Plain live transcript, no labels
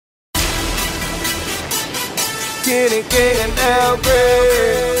Kenny, Kane, and Alfred.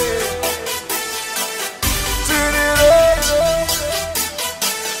 Turn it up,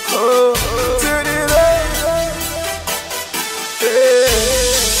 oh, turn it up, yeah.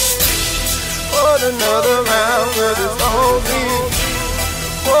 For another round, cause it's on me.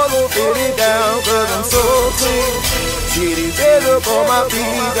 Follow it down, cause I'm so clean. See these days up on my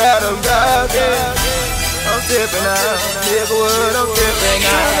feet, got them jogging. I'm stepping out, nigga, what I'm stepping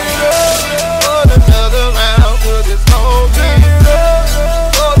out. For another round, cause it's on me.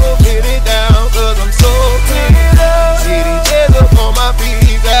 Follow it down, cause I'm so clean. See these days up on my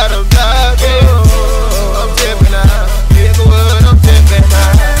feet, got them jogging. I'm stepping out, nigga, what I'm stepping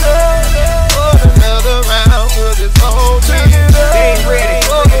out. For another round, cause it's on me. They ain't ready.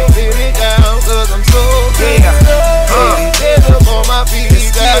 Follow it down, cause I'm so clean. See these days up on my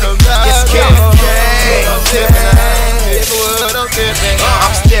feet, got them jogging.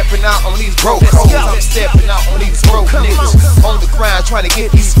 I'm stepping out on these broke hoes. I'm stepping out on these broke niggas. On the grind trying to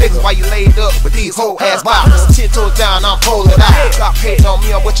get these figures while you laid up with these whole ass bottles. 10 toes down, I'm pulling out. Stop hating on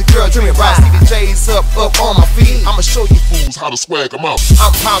me on what your girl dreaming about. See the J's up on my feet. I'ma show you fools how to swag them out.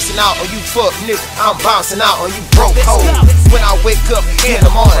 I'm bouncing out on you fuck niggas. I'm bouncing out on you broke hoes. When I wake up in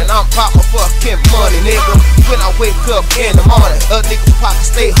the morning, I'm pop my fucking money, nigga. When I wake up in the morning, a nigga pocket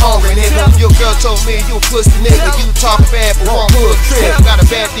stay hungry, nigga. Your girl told me you a pussy nigga. You talk bad but won't hood trip. Got a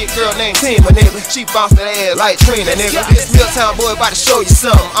bad dick girl named Tima, nigga. She bounce that ass like Trina, nigga. This Milltown boy about to show you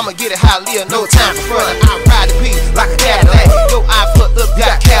something. I'ma get it how I live, no time for front. I ride the beat like a Cadillac. Yo, I fucked up,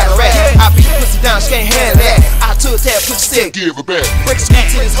 got cataract. I beat the pussy down, she can't handle that. I took that pussy stick, give her back. Break the sweet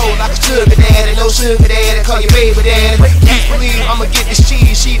to this hole like a sugar daddy. No sugar daddy, call you baby daddy. Please believe I'ma get this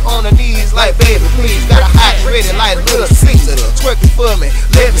cheese. She on her knees like baby, please. Got her hot and ready like Little Caesar. Twerking for me,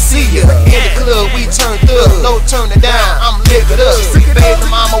 let me see you. In the club, we turned up, no turning down. I'm liquored up. Baby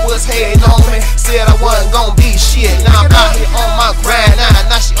mama was hating on me, said I wasn't gon' be shit. Now I'm out here on my grind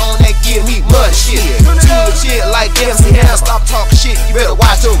now she on that give me mud shit. Do the shit like MC Hammer. Stop talking shit, you better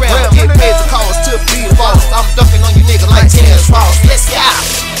watch your grammar. Get paid to cause to be the boss. I'm dunking on you niggas like tennis balls. Let's go.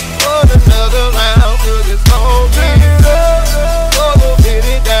 For another round, cause it's on me. Follow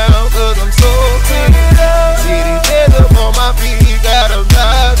it down, cause I'm so clean. See these days up on my feet, got them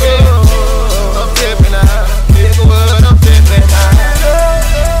jogging. I'm stepping out, nigga, what I'm stepping out.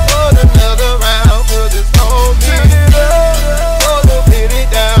 For another round, cause it's on me. Follow it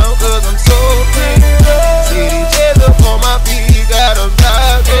down, cause I'm so clean. See these days up on my feet, got them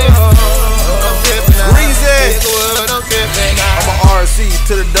jogging. I'm stepping out, nigga, what I'm stepping out. I'm a RC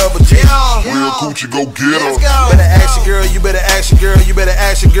to the double G. Real coochie, go get her. Better ask your girl, you better ask your girl, you better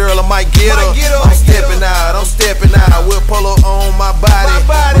ask your girl, I might get her. I'm stepping out with polo on my body.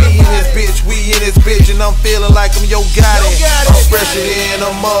 We in this bitch, and I'm feeling like I'm yo got it. I'm fresher than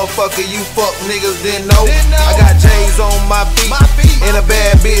a motherfucker, you fuck niggas didn't know. I got J's on my feet, and a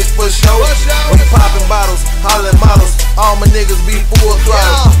bad bitch for sure. We popping bottles, hollering models, all my niggas be full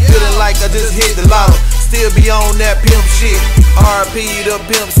throttle. Feeling like I just hit the lotto. Still be on that pimp shit. RP to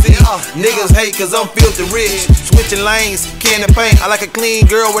Pimp C. Niggas hate cause I'm filthy rich. Switching lanes, candy paint. I like a clean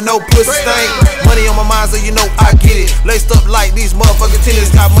girl with no pussy stain. Money on my mind so you know I get it. Laced up like these motherfucking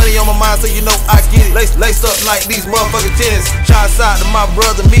tennis. Got money on my mind so you know I get it. Laced up like these motherfucking tennis. Shots out to my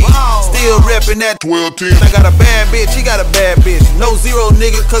brother me. Still reppin' that 12-10. I got a bad bitch, he got a bad bitch. No zero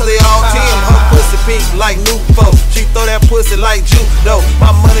niggas cause they all 10. Her pussy pink like new folks. She throw that pussy like juke though.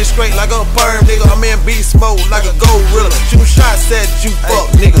 My money straight like a perm nigga. I'm in beast mode like a gorilla. Shoot shots at you fuck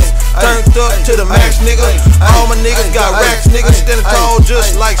niggas. Turned up to the max nigga. All my niggas got racks niggas. Standing tall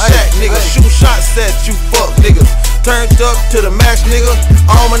just like Shaq nigga. Shoot shots at you fuck niggas. Turned up to the max nigga.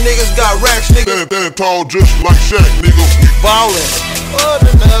 All my niggas got racks nigga. Standing tall just like Shaq nigga. Ballin'. For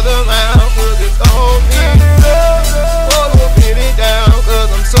another round, cause it's on me. Follow it down, cause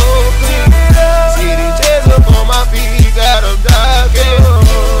I'm so clean. See these days up on my feet, got them jogging.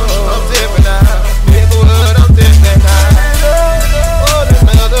 I'm stepping out, nigga, what I'm stepping out. For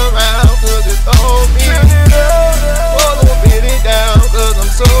another round, cause it's on me. Follow it down, cause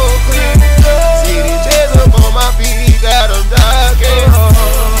I'm so clean. See these days up on my feet, got them jogging.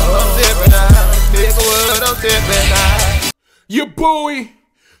 I'm steppin' out, nigga, what I'm steppin' out. Yabui,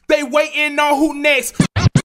 they waiting on who next.